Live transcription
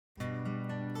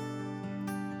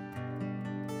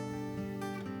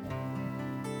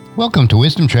Welcome to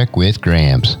Wisdom Trek with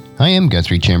Gramps. I am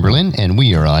Guthrie Chamberlain, and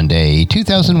we are on day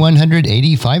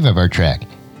 2185 of our trek.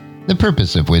 The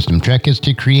purpose of Wisdom Trek is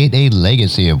to create a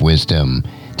legacy of wisdom,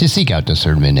 to seek out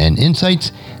discernment and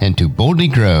insights, and to boldly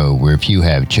grow where few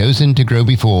have chosen to grow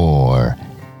before.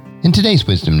 In today's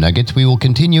Wisdom Nuggets, we will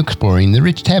continue exploring the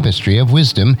rich tapestry of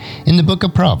wisdom in the book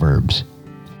of Proverbs.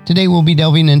 Today we'll be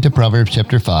delving into Proverbs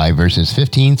chapter 5, verses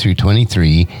 15 through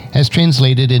 23, as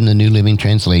translated in the New Living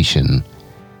Translation.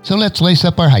 So let's lace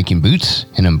up our hiking boots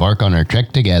and embark on our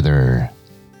trek together.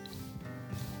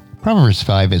 Proverbs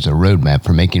 5 is a roadmap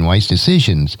for making wise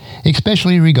decisions,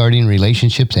 especially regarding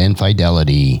relationships and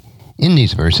fidelity. In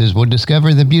these verses, we'll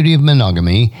discover the beauty of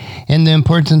monogamy and the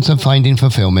importance of finding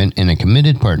fulfillment in a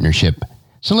committed partnership.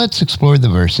 So let's explore the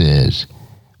verses.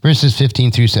 Verses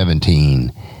 15 through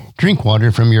 17. Drink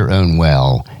water from your own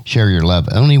well. Share your love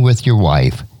only with your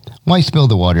wife. Why spill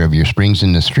the water of your springs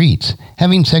in the streets,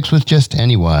 having sex with just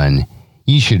anyone?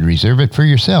 You should reserve it for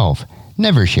yourself.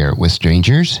 Never share it with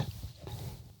strangers.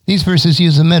 These verses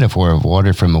use a metaphor of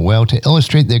water from a well to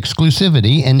illustrate the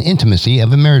exclusivity and intimacy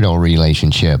of a marital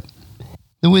relationship.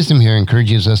 The wisdom here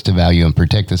encourages us to value and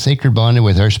protect the sacred bond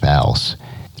with our spouse.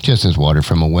 Just as water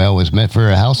from a well is meant for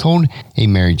a household, a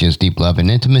marriage's deep love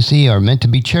and intimacy are meant to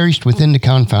be cherished within the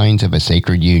confines of a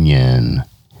sacred union.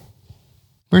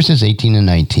 Verses 18 and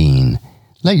 19.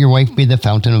 Let your wife be the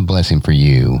fountain of blessing for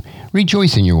you.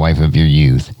 Rejoice in your wife of your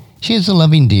youth. She is a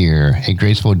loving deer, a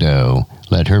graceful doe.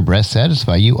 Let her breast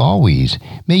satisfy you always.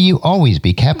 May you always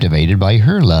be captivated by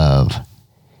her love.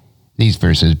 These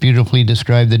verses beautifully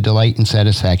describe the delight and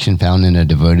satisfaction found in a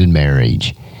devoted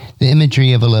marriage. The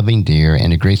imagery of a loving deer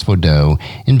and a graceful doe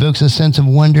invokes a sense of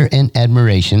wonder and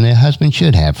admiration a husband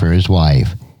should have for his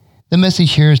wife. The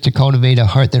message here is to cultivate a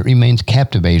heart that remains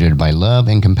captivated by love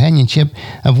and companionship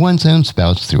of one's own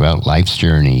spouse throughout life's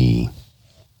journey.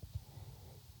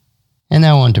 And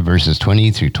now on to verses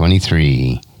 20 through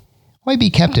 23. Why be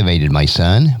captivated, my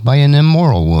son, by an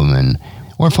immoral woman,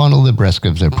 or fondle the breast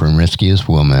of the promiscuous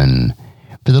woman?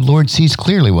 For the Lord sees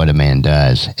clearly what a man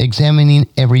does, examining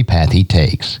every path he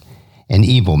takes. An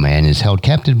evil man is held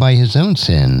captive by his own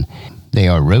sin. They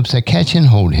are ropes that catch and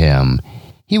hold him.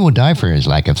 He will die for his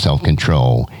lack of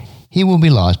self-control. He will be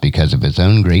lost because of his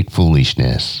own great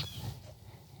foolishness.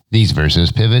 These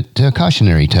verses pivot to a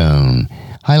cautionary tone,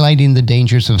 highlighting the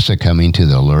dangers of succumbing to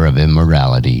the lure of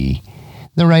immorality.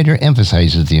 The writer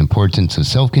emphasizes the importance of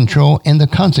self-control and the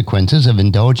consequences of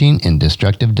indulging in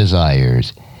destructive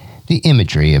desires. The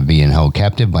imagery of being held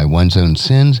captive by one's own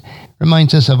sins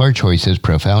reminds us of our choices'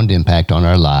 profound impact on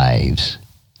our lives.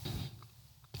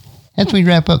 As we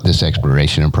wrap up this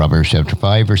exploration of Proverbs chapter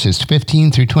 5, verses 15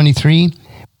 through 23,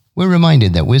 we're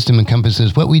reminded that wisdom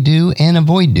encompasses what we do and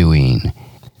avoid doing.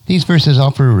 These verses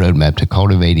offer a roadmap to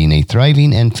cultivating a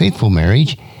thriving and faithful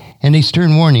marriage and a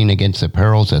stern warning against the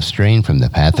perils of straying from the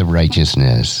path of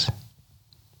righteousness.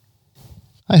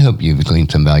 I hope you've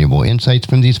gleaned some valuable insights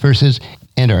from these verses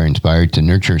and are inspired to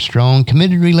nurture strong,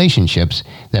 committed relationships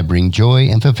that bring joy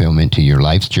and fulfillment to your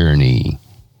life's journey.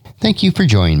 Thank you for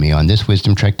joining me on this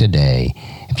Wisdom Trek today.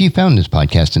 If you found this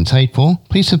podcast insightful,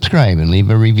 please subscribe and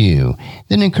leave a review.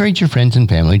 Then encourage your friends and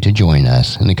family to join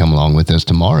us and to come along with us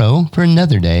tomorrow for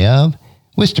another day of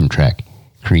Wisdom Trek,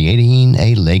 creating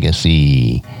a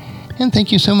legacy. And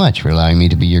thank you so much for allowing me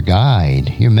to be your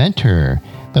guide, your mentor,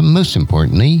 but most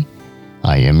importantly,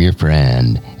 I am your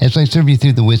friend as I serve you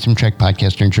through the Wisdom Trek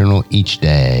podcast and journal each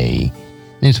day.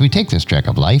 And as we take this trek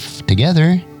of life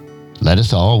together, let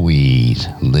us always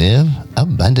live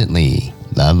abundantly,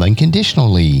 love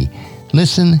unconditionally,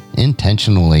 listen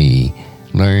intentionally,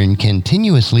 learn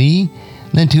continuously,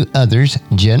 lend to others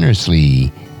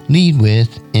generously, lead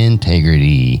with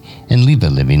integrity, and leave a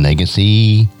living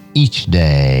legacy each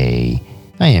day.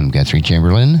 I am Guthrie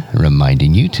Chamberlain,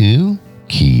 reminding you to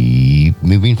keep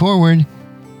moving forward,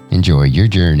 enjoy your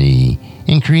journey,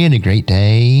 and create a great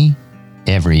day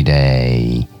every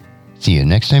day. See you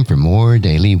next time for more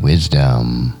daily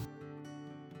wisdom.